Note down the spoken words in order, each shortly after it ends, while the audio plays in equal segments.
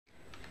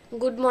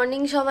Good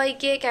morning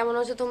সবাইকে। কেমন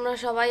আছো তোমরা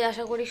সবাই?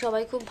 আশা করি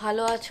সবাই খুব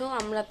ভালো আছো।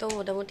 আমরা তো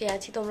মোটামুটি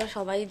আছি, তোমরা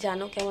সবাই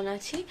জানো কেমন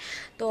আছি।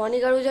 তো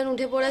অনেক আরো জন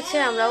উঠে পড়েছে,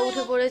 আমরাও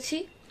উঠে পড়েছি।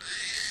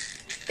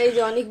 এই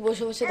যে অনেক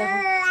বসে বসে দেখো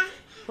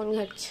ফোন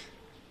ঘাটছে।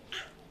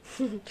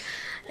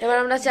 এবার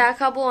আমরা চা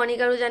খাবো, অনেক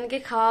আরো জনকে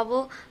খাওয়াবো।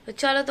 তো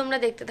চলো তোমরা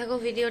দেখতে থাকো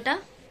ভিডিওটা।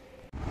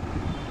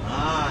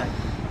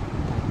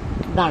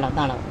 দাঁড়া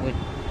দাঁড়া ওই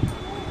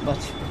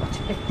বস বস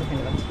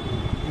একটুখানি বস।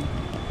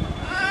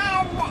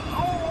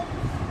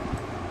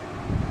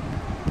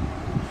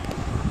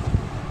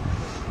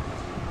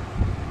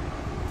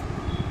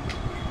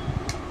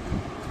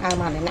 আর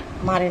মারে না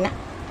মারে না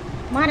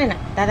মারে না,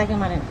 দাদাকে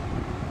মারে না।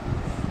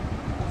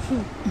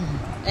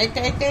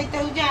 এইটা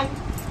উজান,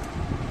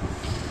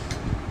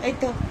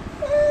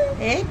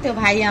 এই তো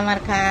ভাই আমার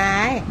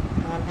খায়,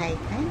 আমার ভাই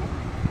খায় না,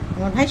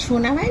 আমার ভাই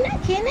সোনা ভাই না,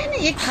 খেয়ে নেয় না,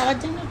 এই খাওয়ার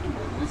জন্য একটু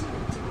বদমাশি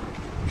করছে।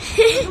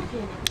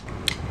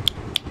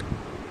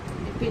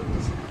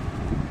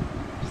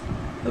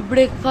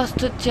 ব্রেকফাস্ট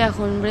হচ্ছে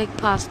এখন,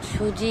 ব্রেকফাস্ট।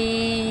 সুজি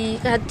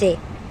খাচ্ছে,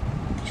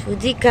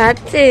 সুজি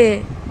খাচ্ছে,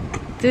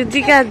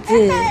 সুজি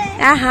খাচ্ছে।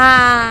 আহা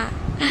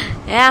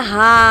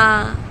আহা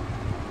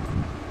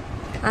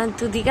আর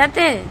তুদি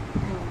খাতে,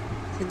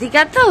 তুদি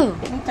খাতো।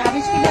 চা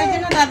বিস্কুট হয়েছে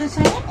না দাদুর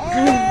সঙ্গে?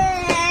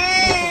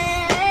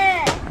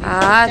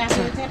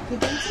 আচ্ছা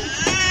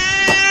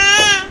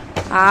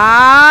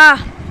আহ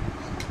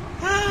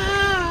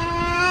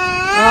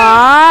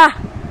আহ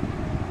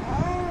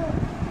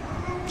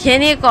খেয়ে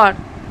নিয়ে কর।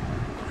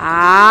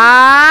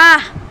 আহ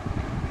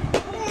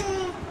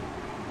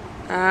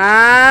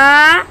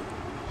আহ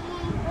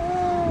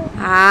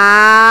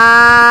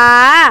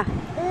আহ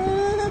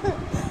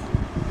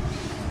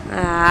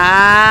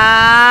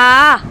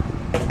আহ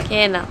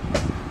খেয়ে নাও,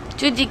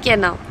 চুজি খেয়ে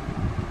নাও,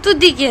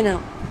 তুদি খেয়ে নাও।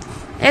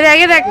 এ দেখ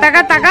দেখ,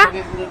 টাকা টাকা।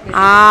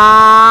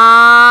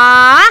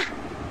 আহ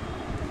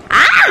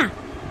আহ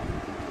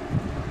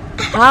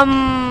হাম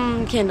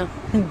খেয়ে নাও।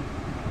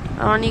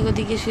 অনেক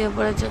ওদিকে শুয়ে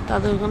পড়েছে,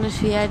 তাদের ওখানে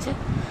শুয়ে আছে।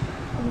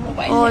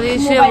 ওদিকে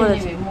শুয়ে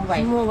পড়েছে,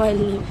 মোবাইল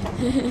নিবে।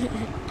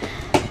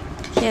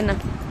 খেয়ে নাও।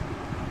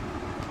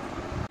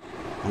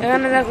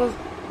 এখানে দেখো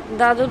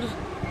দাদুর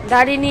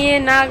দাড়ি নিয়ে,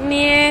 নাক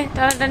নিয়ে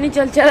টানাটানি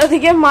চলছে, আর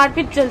ওদিকে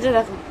মারপিট চলছে।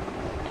 দেখো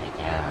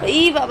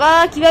এই বাবা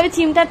কিভাবে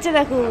চিমটাচ্ছে,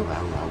 দেখো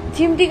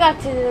চিমটি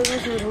কাটছে।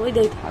 ওই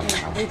দেখ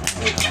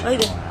ওই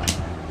দেখ,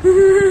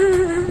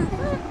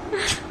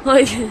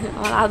 ওই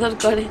আমার আদর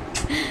করে,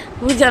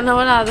 বুঝান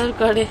আমার আদর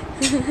করে।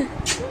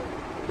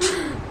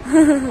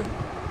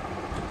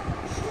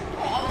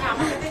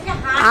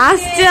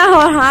 হাসছে,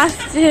 আমার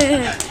হাসছে,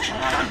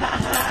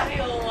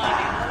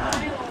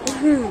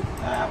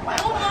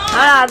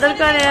 আর আদর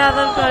করে,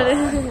 আদর করে।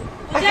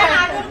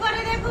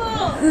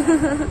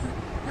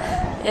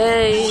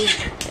 এই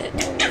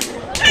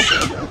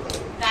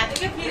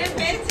দাদুকে ফিরে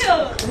পেয়েছো?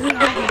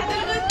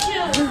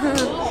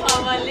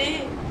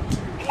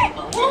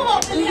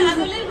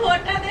 আদলের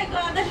ঘরটা দেখো,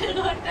 আদলের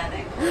ঘরটা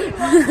দেখো।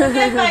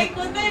 কোথায় পাই,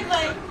 কোথায়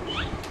পাই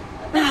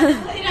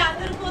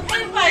আদর,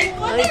 কোথায় পাই,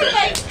 কোথায়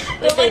পাই?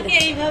 তোমার কি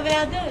এইভাবে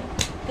আদর?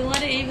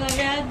 তোমার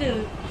এইভাবে আদর,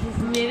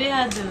 মেরে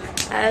আদর।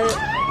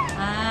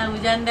 হ্যাঁ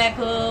উজান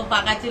দেখো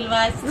পাকা চুল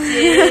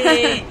বাঁচছে,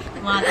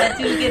 মাথা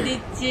চুলকে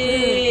দিচ্ছে,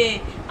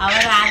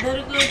 আবার আদর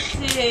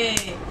করছে।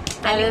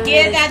 তাহলে কে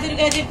দাদুর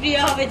কাছে প্রিয়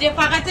হবে? যে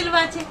পাকা চুল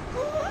বাঁচে।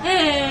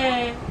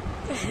 হ্যাঁ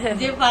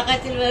যে পাকা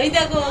চুল, ওই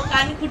দেখো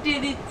কান খুঁটিয়ে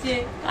দিচ্ছে,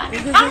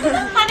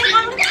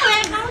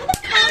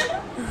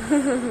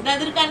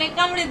 দাদুর কানে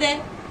কামড়ে দেয়।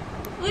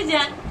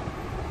 উজান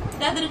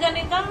দাদুর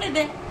কানে কামড়ে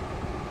দেয়,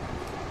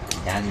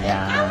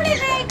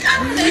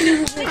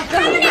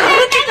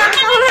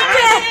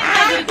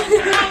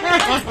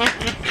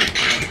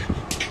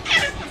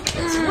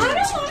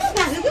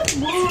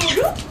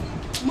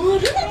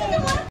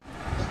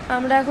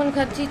 আমরা এখন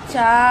খাচ্ছি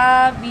চা,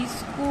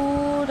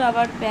 বিস্কুট,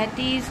 আবার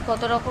প্যাটিস,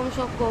 কত রকম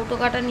সব কৌটো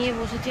কাটা নিয়ে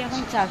বসেছি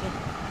এখন চা খেতে।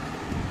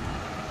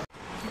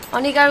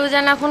 অনেক আর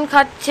উজান এখন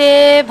খাচ্ছে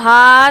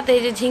ভাত,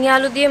 এই যে ঝিঙে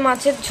আলু দিয়ে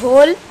মাছের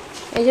ঝোল।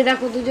 এই যে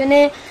দেখো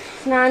দুজনে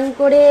স্নান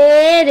করে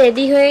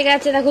রেডি হয়ে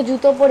গেছে, দেখো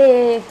জুতো পরে।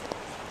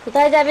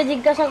 কোথায় যাবে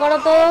জিজ্ঞাসা করো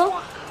তো,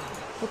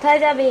 কোথায়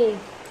যাবে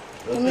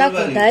তোমরা,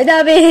 কোথায়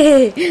যাবে?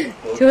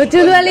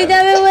 চুল বালি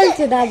যাবে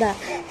বলছে দাদা,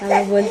 দাদা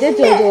বলছে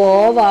চোখ। ও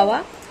বাবা,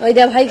 ওই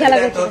দেখ ভাই খেলা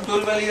করছে,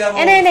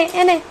 এনে এনে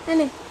এনে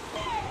এনে,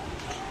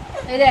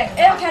 এই দেখ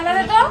এ খেলা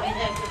রে তো।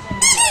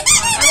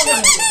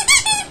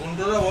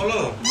 বলো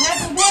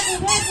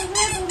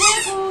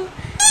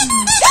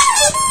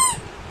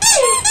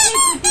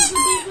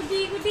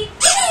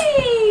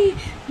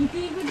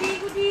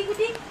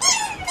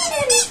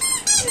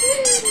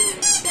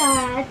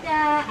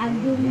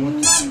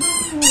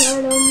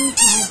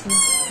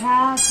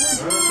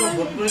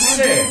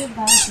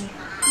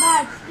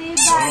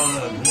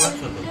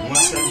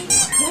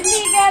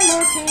ভুলি গেল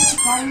সেই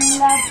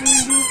কমলা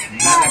পুলি,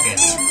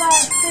 বাঁচতে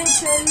বাঁচতে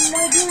চলল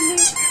ঝুলি।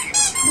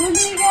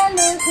 ভুলি গেল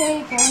সেই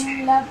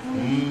কমলা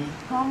পুলি,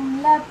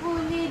 কমলা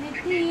পুলির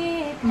দিয়ে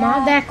মা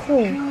দেখো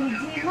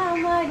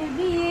মামার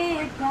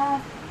বিয়েটা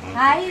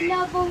আই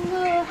লবঙ্গ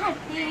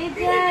হাটে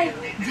যাই,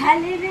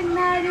 ঝালের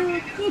নাড়ু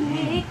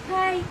কিনে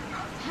খাই,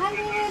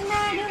 ঝালের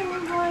নাড়ু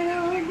বড়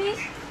বিষ,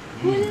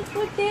 ফুল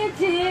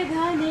ফুটেছে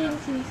ধানের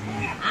শীষ।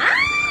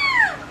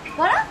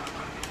 করো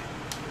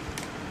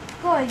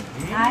কই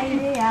আই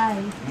রে আই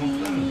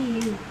দিয়ে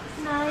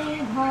নাই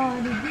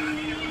ঘর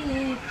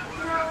দিয়ে,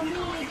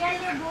 নামি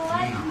গেল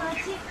বোয়াল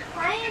মাছি,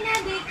 তাই না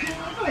দেখে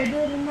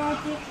ওদের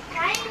নাচে,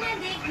 তাই না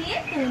দেখে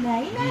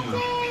তোলাই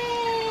নাচে।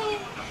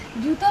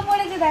 জুতো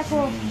পরেছে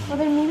দেখো,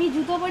 ওদের মিমি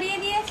জুতো পরিয়ে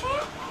দিয়েছে,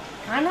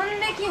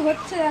 আনন্দে কি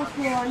হচ্ছে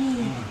দেখো।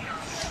 অনেক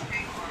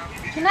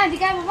শোনা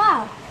দিকা বাবা,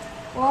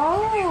 ও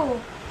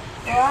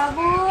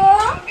বাবু,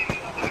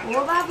 ও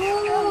বাবু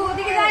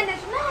ওদিকে যায় না,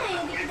 শোনা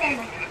এদিকে যায়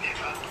না।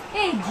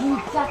 এই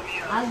ঝিঁচা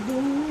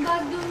আগুন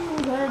বাগুন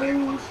ঘরে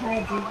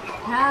সাজে,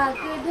 ঢাক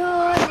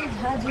ঢোল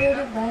ঝাঁঝর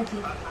বাজে,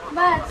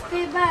 বাজতে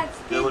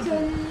বাজতে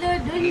চলল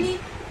ডলি,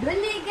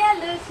 ডলি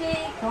গেল সে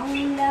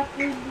কমলা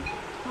ফুলি,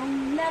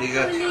 কমলা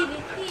ফুলির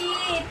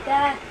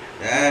পিতা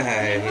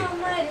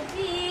আমার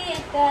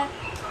পিতা।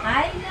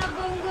 আই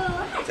লবঙ্গ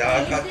চা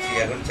খাচ্ছি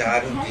এখন, চা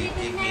রুটি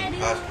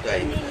ফার্স্ট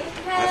টাইম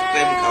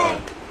খাওয়া।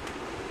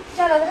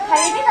 চলো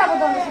খাইয়ে দিই, তারপর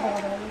তোমাদের সাথে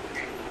কথা বলবো।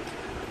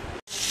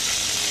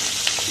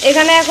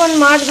 এখানে এখন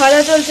মাছ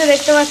ভাজা চলছে,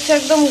 দেখতে পাচ্ছ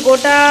একদম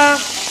গোটা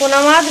পোনা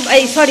মাছ,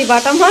 এই সরি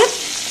বাটা মাছ।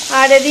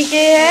 আর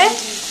এদিকে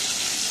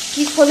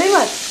কি খলুই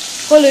মাছ,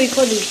 খলুই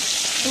খলুই,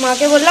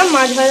 মাকে বললাম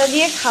মাছ ভাজা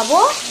দিয়ে খাবো।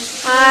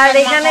 আর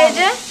এখানে এই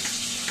যে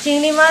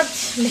চিংড়ি মাছ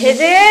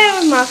ভেজে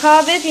মাখা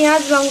হবে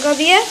পেঁয়াজ লঙ্কা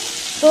দিয়ে।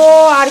 তো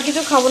আর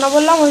কিছু খাবো না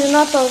বললাম, ওই জন্য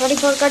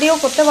তরকারিও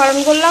করতে বারণ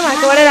করলাম,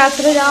 একেবারে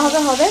রাত্রে যাওয়া হবে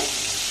হবে।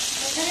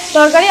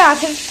 তরকারি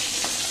আছে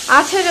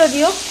আছে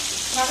যদিও।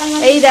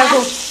 এই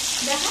দেখো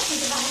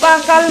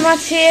পাকাল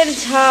মাছের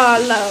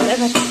ঝাল,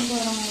 দেখাচ্ছি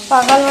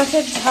পাকাল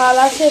মাছের ঝাল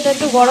আছে, এটা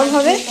একটু গরম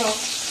হবে।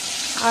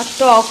 আর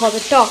টক হবে,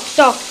 টক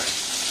টক।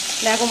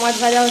 দেখো মাছ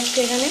ভাজা হচ্ছে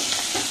এখানে।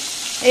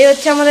 এই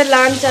হচ্ছে আমাদের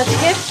লাঞ্চ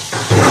আজকে।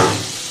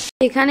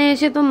 এখানে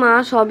এসে তো মা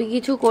সবই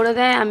কিছু করে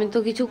দেয়, আমি তো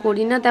কিছু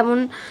করি না তেমন।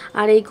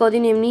 আর এই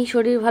কদিন এমনি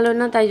শরীর ভালো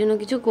না, তাই জন্য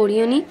কিছু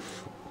করিও নি।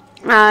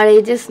 আর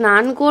এই যে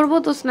স্নান করব,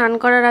 তো স্নান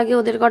করার আগে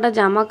ওদের কটা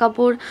জামা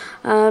কাপড়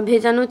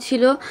ভেজানো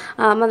ছিল,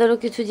 আমাদেরও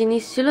কিছু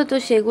জিনিস ছিল, তো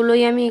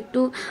সেগুলোই আমি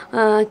একটু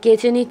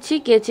কেচে নিচ্ছি।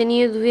 কেচে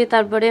নিয়ে ধুয়ে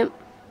তারপরে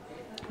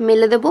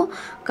মেলে দেব,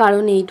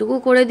 কারণ এইটুকু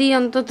করে দিই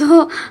অন্তত।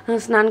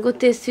 স্নান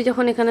করতে এসেছি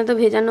যখন, এখানে তো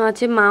ভেজানো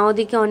আছে। মা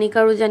ওদিকে অনিকা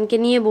রুজানকে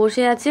নিয়ে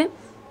বসে আছে।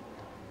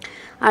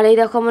 আর এই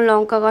দেখো আমার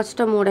লঙ্কা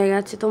গাছটা মরে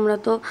গেছে, তোমরা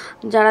তো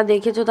যারা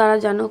দেখেছো তারা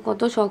জানো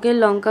কত শখের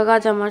লঙ্কা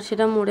গাছ আমার,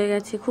 সেটা মরে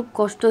গেছে, খুব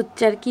কষ্ট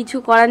হচ্ছে, আর কিছু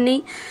করার নেই।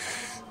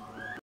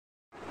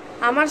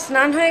 আমার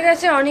স্নান হয়ে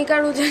গেছে, অনিকা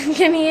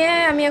রুজানকে নিয়ে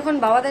আমি এখন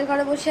বাবাদের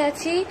ঘরে বসে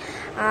আছি।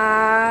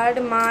 আর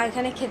মা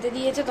এখানে খেতে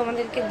দিয়েছে,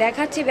 তোমাদেরকে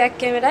দেখাচ্ছি ব্যাক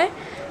ক্যামেরায়।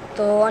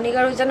 তো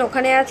অনিকা রুজান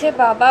ওখানে আছে,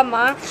 বাবা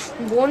মা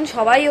বোন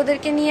সবাই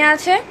ওদেরকে নিয়ে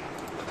আছে।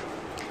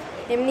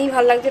 এমনি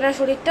ভালো লাগছে না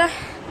শরীরটা।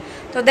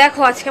 তো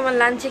দেখো আজকে আমার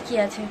লাঞ্চে কি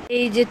আছে।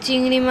 এই যে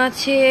চিংড়ি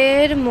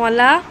মাছের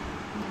মলা,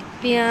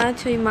 পেঁয়াজ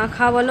ওই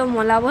মাখা বলো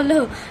মলা বলো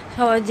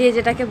সবাই যে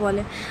যেটাকে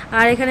বলে।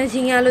 আর এখানে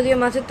ঝিঙে আলু দিয়ে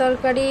মাছের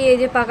তরকারি, এই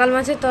যে পাকাল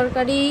মাছের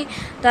তরকারি,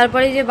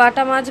 তারপরে যে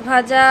বাটা মাছ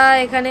ভাজা,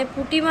 এখানে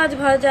পুঁটি মাছ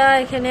ভাজা,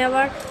 এখানে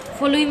আবার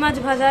ফলুই মাছ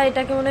ভাজা,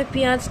 এটাকে মনে হয়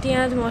পেঁয়াজ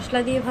টিয়াজ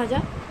মশলা দিয়ে ভাজা,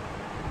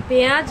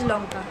 পেঁয়াজ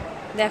লঙ্কা।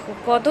 দেখো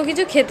কত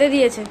কিছু খেতে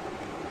দিয়েছে,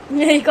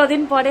 এই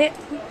কদিন পরে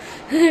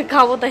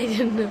খাবো তাই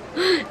জন্য।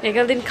 এই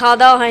কদিন খাওয়া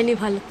দাওয়া হয়নি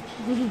ভালো।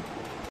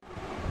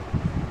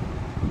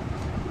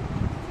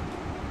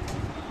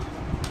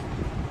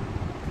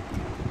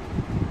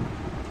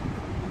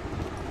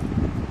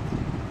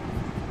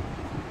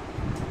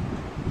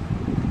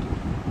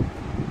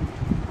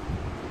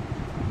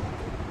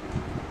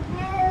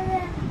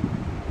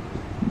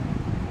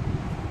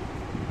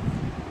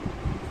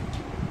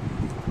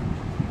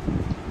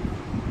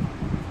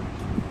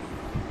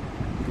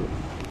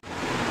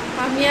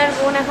 আমি আর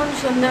বোন এখন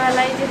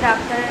সন্ধ্যাবেলায় যে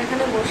ডাক্তারের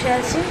এখানে বসে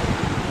আছি,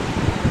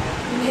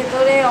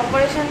 ভেতরে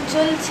অপারেশন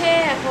চলছে।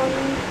 এখন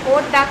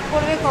ওর ডাক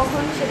পড়বে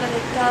কখন সেটা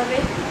দেখতে হবে,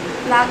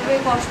 লাগবে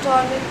কষ্ট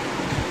হবে,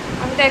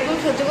 আমি তো একদম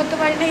সহ্য করতে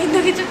পারি না, কিন্তু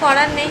কিছু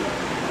করার নেই।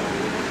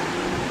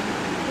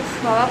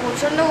 বাবা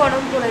প্রচণ্ড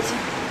গরম পড়েছে।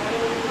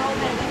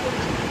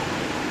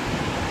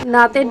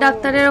 দাঁতের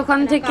ডাক্তারের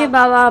ওখান থেকে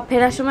বাবা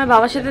ফেরার সময়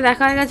বাবার সাথে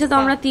দেখা হয়ে গেছে, তো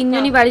আমরা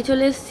তিনজনই বাড়ি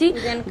চলে এসেছি।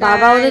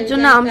 বাবা ওদের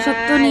জন্য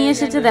আমসত্ত্ব নিয়ে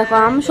এসেছে, দেখো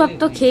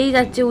আমসত্ত্ব খেয়েই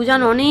যাচ্ছে।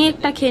 উজান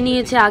অনেকটা খেয়ে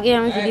নিয়েছে, আগে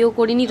আমি ভিডিও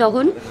করিনি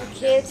তখন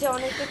খেয়েছে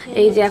অনেকটা,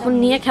 এই যে এখন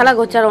নিয়ে খেলা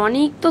করছে, আর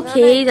অনেক তো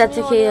খেয়েই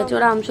যাচ্ছে খেয়ে যাচ্ছে।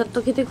 ওরা আমসত্ত্ব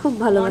খেতে খুব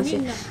ভালোবাসে,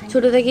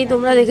 ছোট থেকেই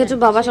তোমরা দেখেছো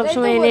বাবা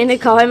সবসময় এনে এনে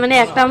খাওয়ায়, মানে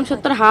একটা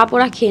আমসত্ত্বর হাফ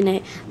ওরা খেয়ে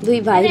নেয়, দুই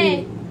ভাই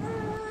মিলে।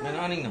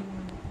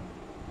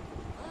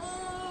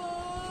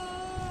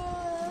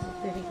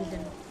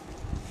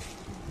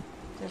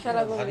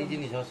 ভারী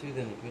জিনিস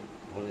অসুবিধা নেই,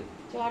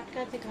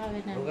 চটকাতে খাবে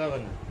না, ঢোকাবে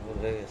না,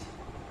 হয়ে গেছে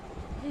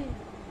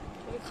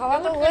খাওয়া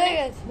তো হয়ে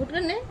গেছে। উঠবে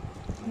না,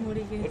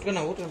 মরে গেছে। উঠবে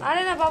না, উঠবে না।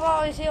 আরে না বাবা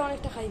ওই সে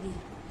অনেকটা খাই দিই,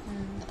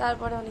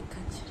 তারপরে অনেক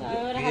খাচ্ছে।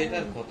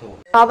 এটার কত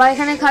বাবা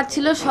এখানে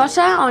খাচ্ছিল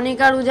শশা, অনেক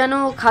আর উজানো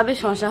খাবে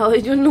শশা,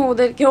 ওই জন্য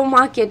ওদেরকেও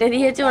মা কেটে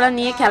দিয়েছে, ওরা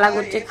নিয়ে খেলা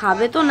করছে।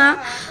 খাবে তো না,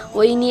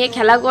 ওই নিয়ে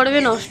খেলা করবে,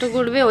 নষ্ট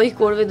করবে, ওই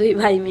করবে দুই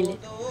ভাই মিলে।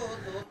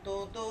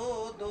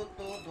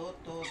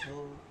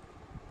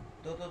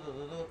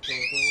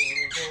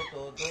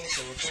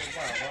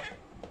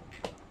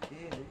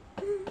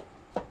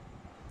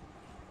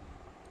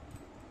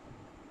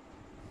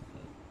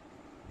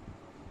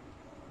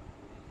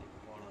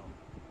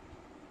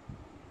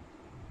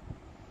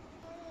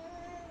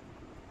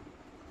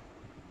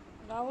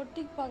 বাবর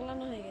ঠিক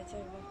পাগলানো হয়ে গেছে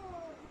একবার।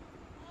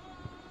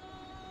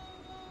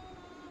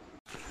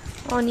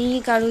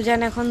 অনেক আর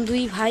উজান এখন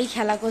দুই ভাই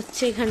খেলা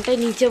করছে এখানটায়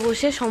নিচে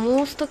বসে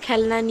সমস্ত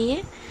খেলনা নিয়ে।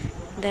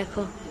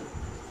 দেখো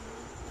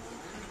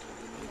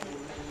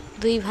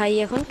দুই ভাই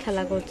এখন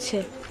খেলা করছে।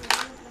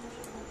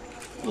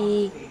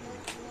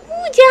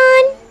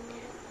 উজান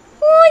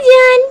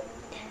উজান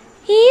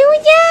হে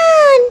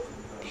উজান,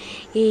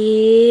 এ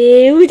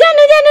উজান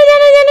উজান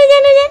উজান উজান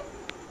উজান উজান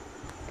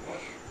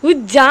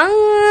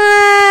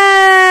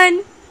উজান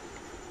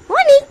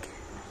অনেক,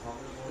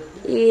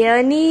 এ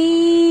অনেক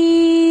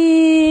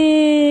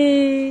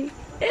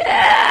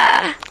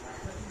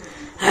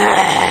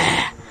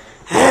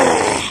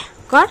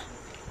কর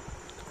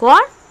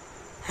কর,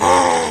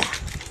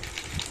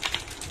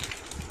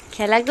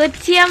 খেলা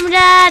করছি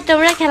আমরা,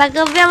 তোমরা খেলা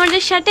করবে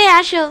আমাদের সাথে,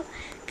 আসো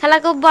খেলা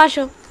করবো,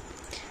 আসো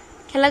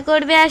খেলা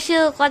করবে, আসো।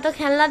 কত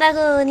খেলনা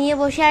দেখো নিয়ে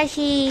বসে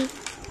আসি,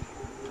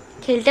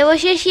 খেলতে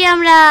বসে আসি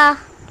আমরা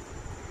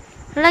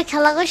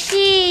খেলা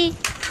করছি,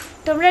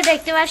 তোমরা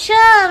দেখতে পাচ্ছ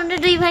আমরা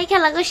দুই ভাই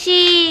খেলা করছি।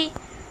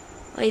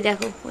 ওই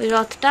দেখো ওই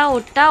রথটা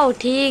ওরটা ও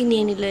ঠিক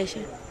নিয়ে নিল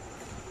এসে।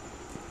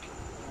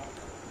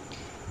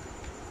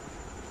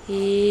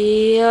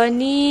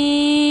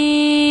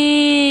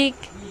 অনেক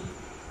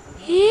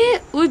হে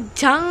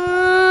উজান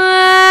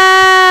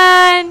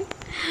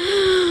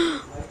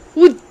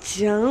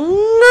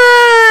উজান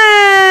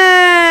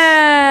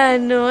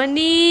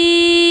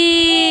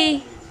অনেক,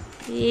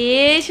 এ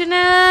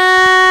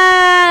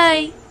শোনাই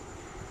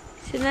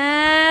শোনা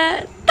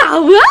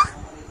তাওয়া,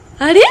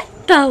 আরে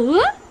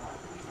তাওয়া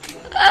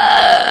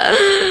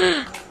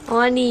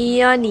অনি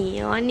অনি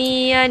অনি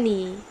অনি,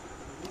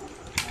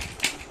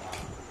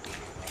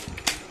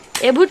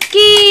 এ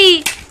ভুটকি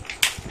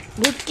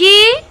ভুটকি,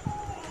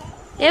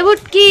 এ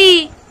ভুটকি,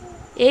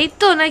 এই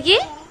তো নাকি,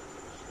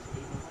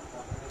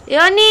 এ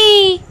অনি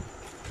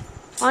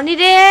অনি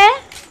রে,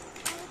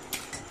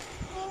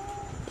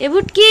 এ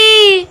ভুটকি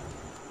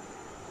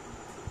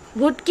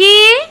ভুটকি,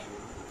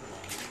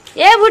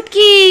 এ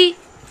ভুটকি,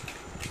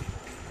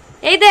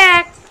 এই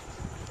দেখ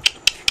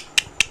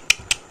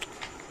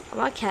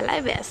আমার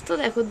খেলায় ব্যস্ত।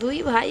 দেখো দুই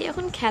ভাই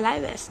এখন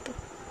খেলায় ব্যস্ত।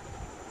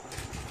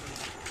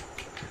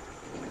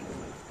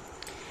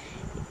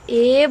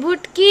 এ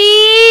ভুটকি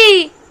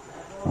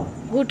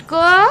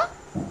ভুটকো,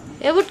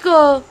 এ ভুটকো,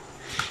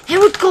 হে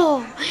ভুটকো,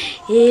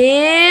 এ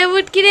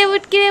ভুটকি রে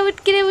ভুটকি রে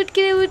ভুটকি রে ভুটকি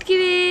রে ভুটকি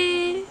রে।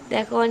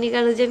 দেখো অনেক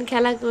আর ওজন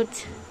খেলা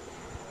করছে।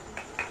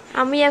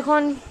 আমি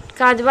এখন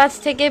কাজবাজ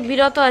থেকে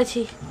বিরত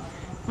আছি,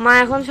 মা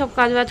এখন সব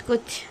কাজবাজ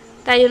করছে,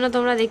 তাই জন্য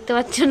তোমরা দেখতে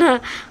পাচ্ছ না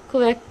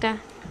খুব একটা।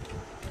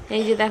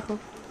 এই যে দেখো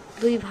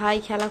দুই ভাই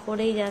খেলা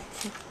করেই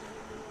যাচ্ছে।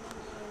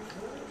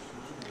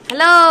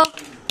 হ্যালো,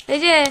 এই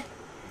যে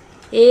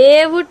এ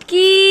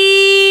ভুটকি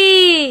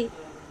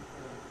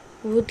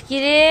ভুটকি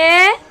রে,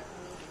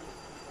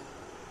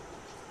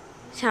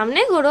 সামনে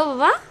ঘোরো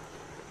বাবা,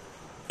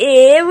 এ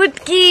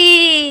ভুটকি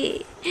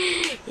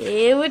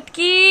এ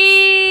ভুটকি,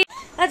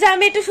 আচ্ছা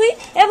আমি একটু শুই,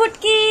 এ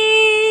ভুটকি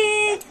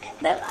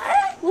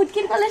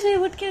ভুটকির কলে শুই,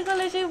 ভুটকির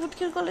কলে শুই,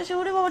 ভুটকির কলে শুই।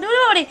 ওরে বাবা ওরে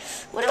বাবারে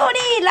ওরে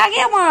বাবারে লাগে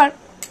আমার,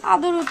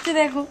 আদর হচ্ছে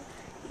দেখো।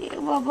 এ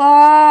বাবা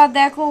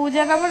দেখো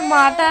উজান আমার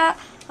মাটা,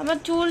 আমার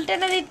চুল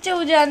টেনে দিচ্ছে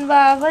উজান,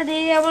 বাবা রে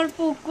আমার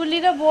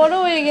পুকুলিটা বড়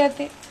হয়ে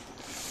গেছে,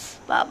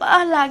 বাবা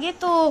লাগে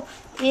তো।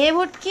 এ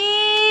ভুটকি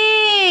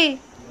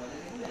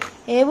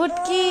এ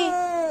ভুটকি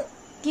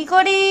কি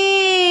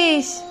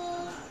করিস,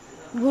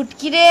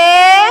 ভুটকি রে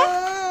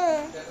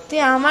তুই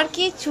আমার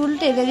কি চুল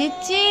টেনে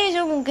দিচ্ছিস,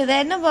 ও মুখে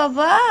দেয় না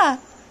বাবা।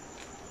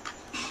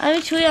 আমি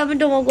শুই, আমি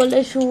ডোমা করলে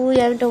শুই,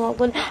 আমি ডোমা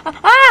করলে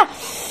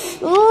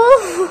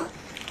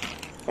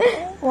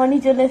মনি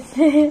চলে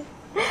এসছে।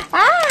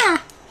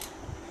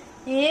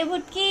 এ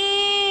ভুটকি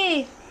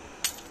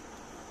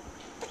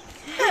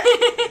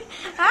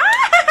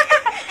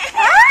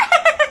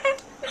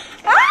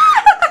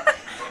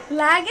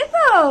লাগে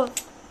তো,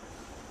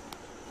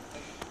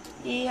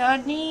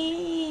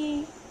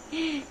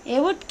 এ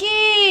ভুটকি,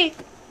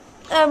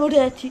 আমি উঠে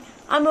যাচ্ছি,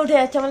 আমি উঠে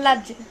যাচ্ছি, আমার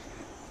লাগছে।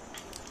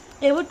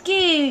 এ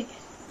ভুটকি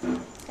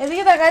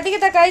এদিকে তাকা, এদিকে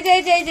তাকা, এই যে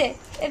এই যে এই যে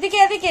এদিকে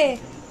এদিকে,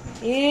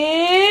 এ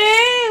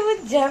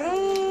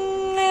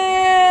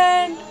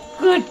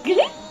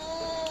গুটগুলি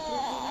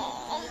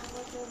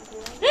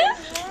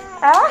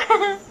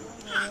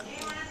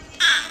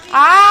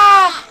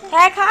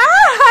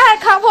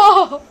খাবো।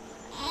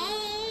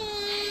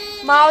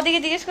 মা ওদিকে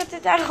জিজ্ঞেস করছে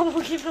চা খাবো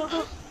কি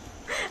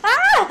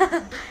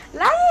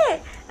লাগে,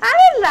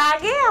 আরে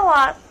লাগে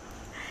আমার,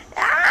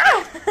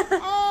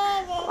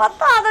 কত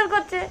আদর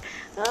করছে।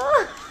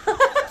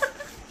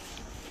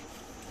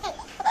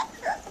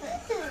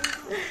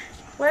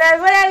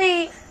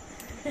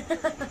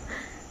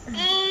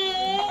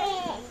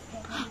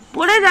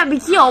 পড়ে যাবি।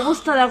 কি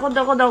অবস্থা দেখো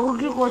দেখো দেখো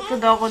কি করছে,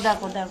 দেখো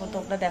দেখো দেখো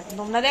তোমরা দেখো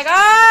তোমরা দেখো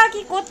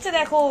কি করছে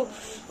দেখো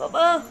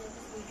বাবা।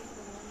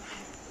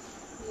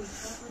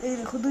 এই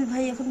দেখো দুই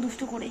ভাই এখন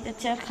দুষ্টু করেই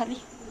যাচ্ছে আর খালি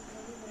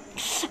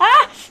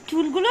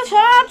চুলগুলো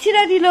সব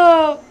ছিঁড়ে দিল,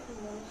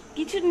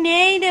 কিছু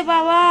নেই রে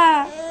বাবা।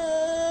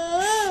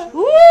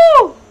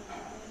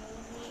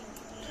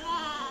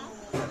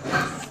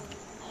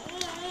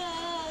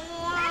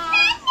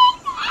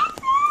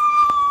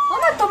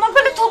 তোমার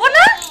করলে থবো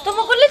না,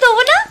 তোমার করলে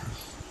থবো না।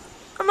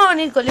 আমার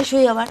অনেক কোলে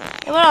শুই, আবার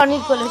এবার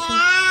অনেক কোলে শুই।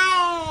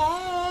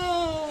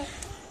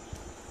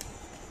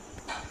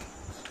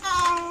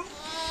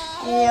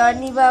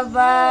 অনি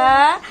বাবা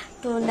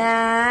তো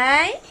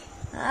নাই।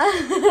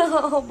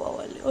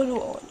 বাবালে ওর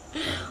বাবালে,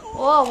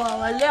 ও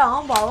বাবালে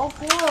আমার বাবা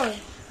কই,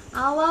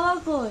 আমার বাবা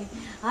কই?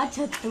 আর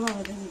ছোট্ট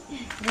বাবা তুমি,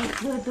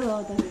 ছোট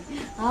বাবা তুমি,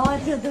 আমার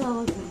ছোট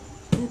বাবা কই?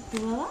 ছোট্ট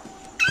বাবা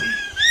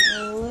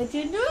ও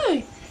চুনুই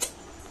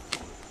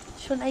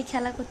সোনাই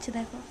খেলা করছে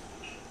দেখো।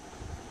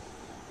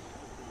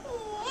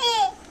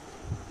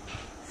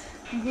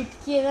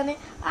 ভুটকি এখানে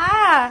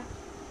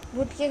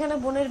ভুটকি এখানে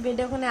বোনের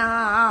বেডে ওখানে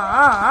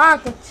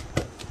করছে।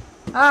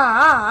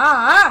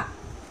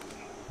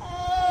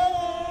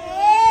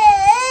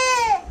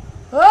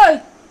 ওই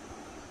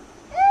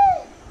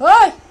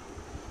ওই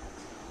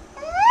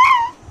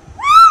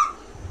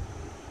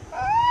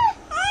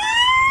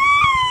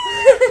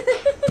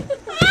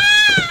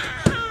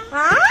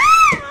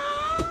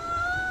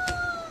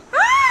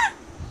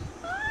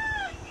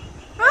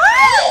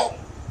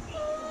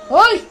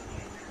ওই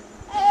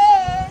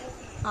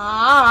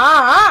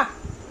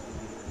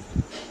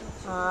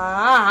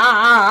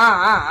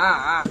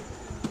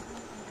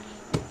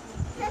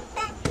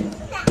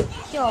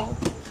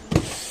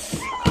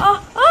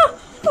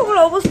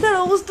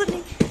অবস্থা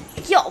নেই,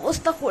 কি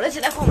অবস্থা করেছে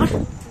দেখো আমার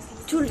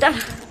চুলটা।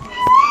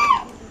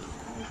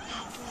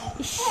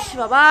 ইস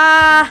বাবা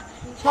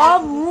সব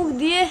মুখ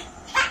দিয়ে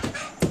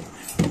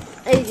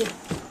এই যে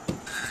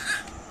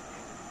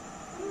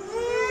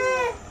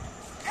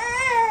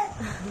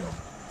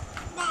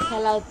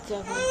খেলা হচ্ছে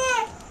এখন।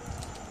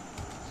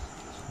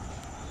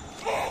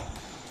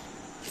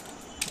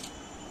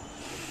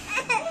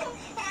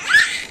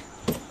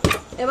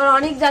 এবার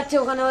অনেক যাচ্ছে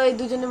ওখানে, ওই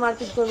দুজনে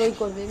মারপিট করবে, ওই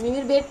করবে।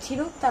 মিমির বেড ছিল,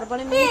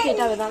 তারপরে মিমি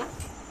পেটাবে,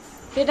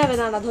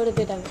 দাঁড়া ধরে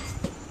পেটাবে।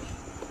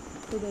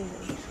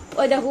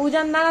 ওই দেখো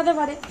উজান দাঁড়াতে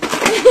পারে,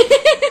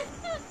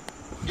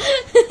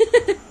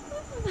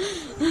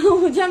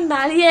 উজান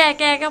দাঁড়িয়ে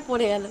একা একা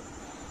পড়ে গেল।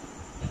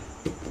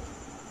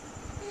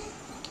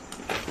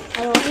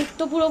 আর অনেক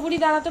তো পুরোপুরি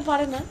দাঁড়াতে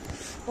পারে না,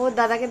 ওর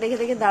দাদাকে দেখে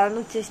দেখে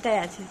দাঁড়ানোর চেষ্টায়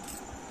আছে।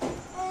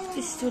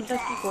 চুলটা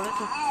কি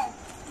করেছে,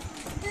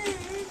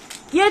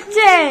 কি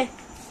হচ্ছে,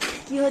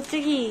 কি হচ্ছে,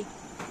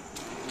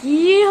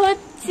 কি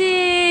হচ্ছে,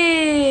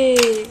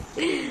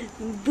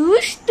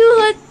 দুষ্টু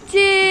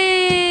হচ্ছে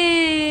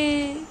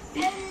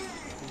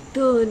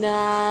তো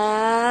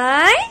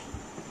নাই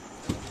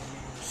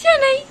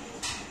শোনাই।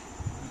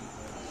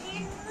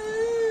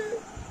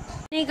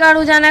 নিকার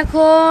উজান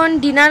এখন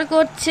ডিনার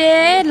করছে,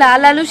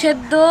 লাল আলু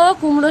সেদ্ধ,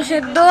 কুমড়ো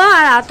সেদ্ধ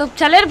আর আতপ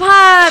চালের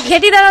ভাত।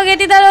 ঘেটি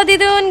দাঁড়ো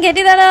দিদুন,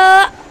 ঘেটি দাঁড়ো।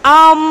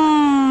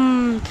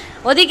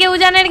 ওদিকে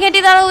উজানের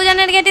ঘেটি দাঁড়ো,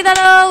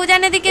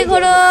 উজানের দিকে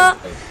ঘোরো।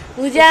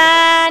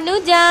 উজান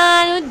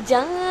উজান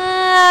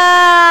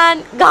উজান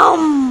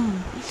গাম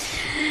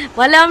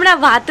বলে আমরা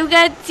ভাতু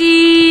খাচ্ছি,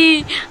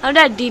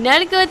 আমরা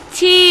ডিনার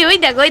করছি। ওই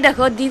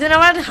দেখো দিদুন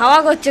আমার হাওয়া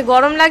করছে,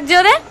 গরম লাগছে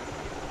ওদের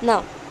না।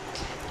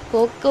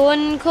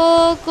 খোকন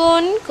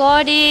খোকন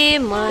করে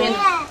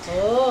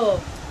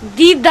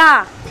দিদা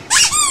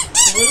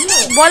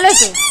বলে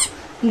তো,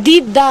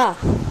 দিদা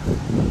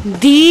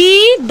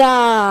দিদা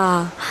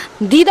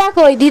দিদা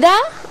কই, দিদা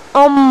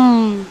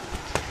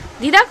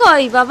দিদা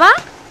কই বাবা,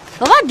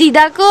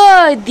 দিদা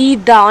কই,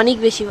 দিদা অনেক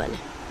বেশি বলে।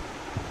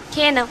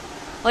 খেয়ে নাও।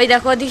 ওই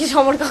দেখো ওদিকে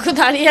সমর কাকু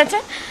দাঁড়িয়ে আছে,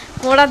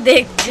 ওরা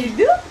দেখছে।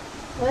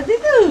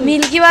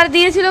 মিল্কি বার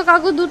দিয়েছিল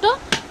কাকু দুটো,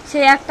 সে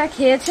একটা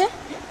খেয়েছে,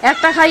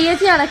 একটা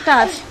খাইয়েছি আর একটা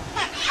আছে।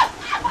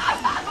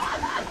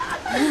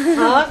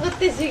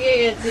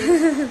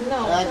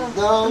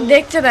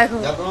 দেখছে দেখো,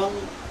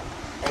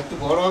 একটু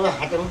বড় হবে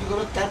হাঁটাহুটি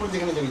করে তারপর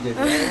যেখানে যাবি।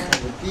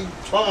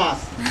 6 মাস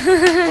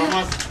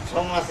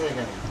 6 মাসের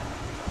এখানে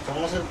 6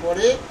 মাসের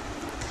পরে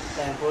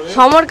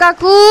সমর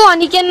কাকু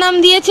অনিকের নাম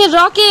দিয়েছে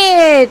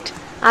রকেট,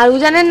 আর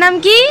উজানের নাম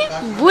কি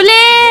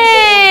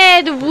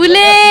বুলেট।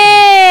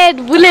 বুলেট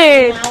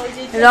বুলেট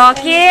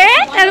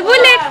রকেট আর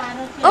বুলেট।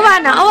 ও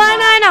বানা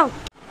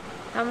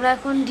আমরা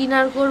এখন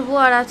ডিনার করব।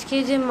 আর আজকে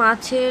যে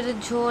মাছের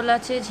ঝোল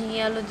আছে ঝিঙে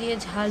আলু দিয়ে,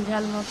 ঝাল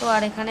ঝাল মতো,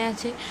 আর এখানে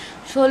আছে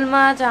শোল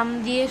মাছ আম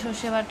দিয়ে,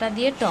 সর্ষে বাটা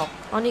দিয়ে টক।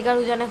 অনিকার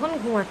উজান এখন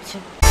ঘুমাচ্ছে।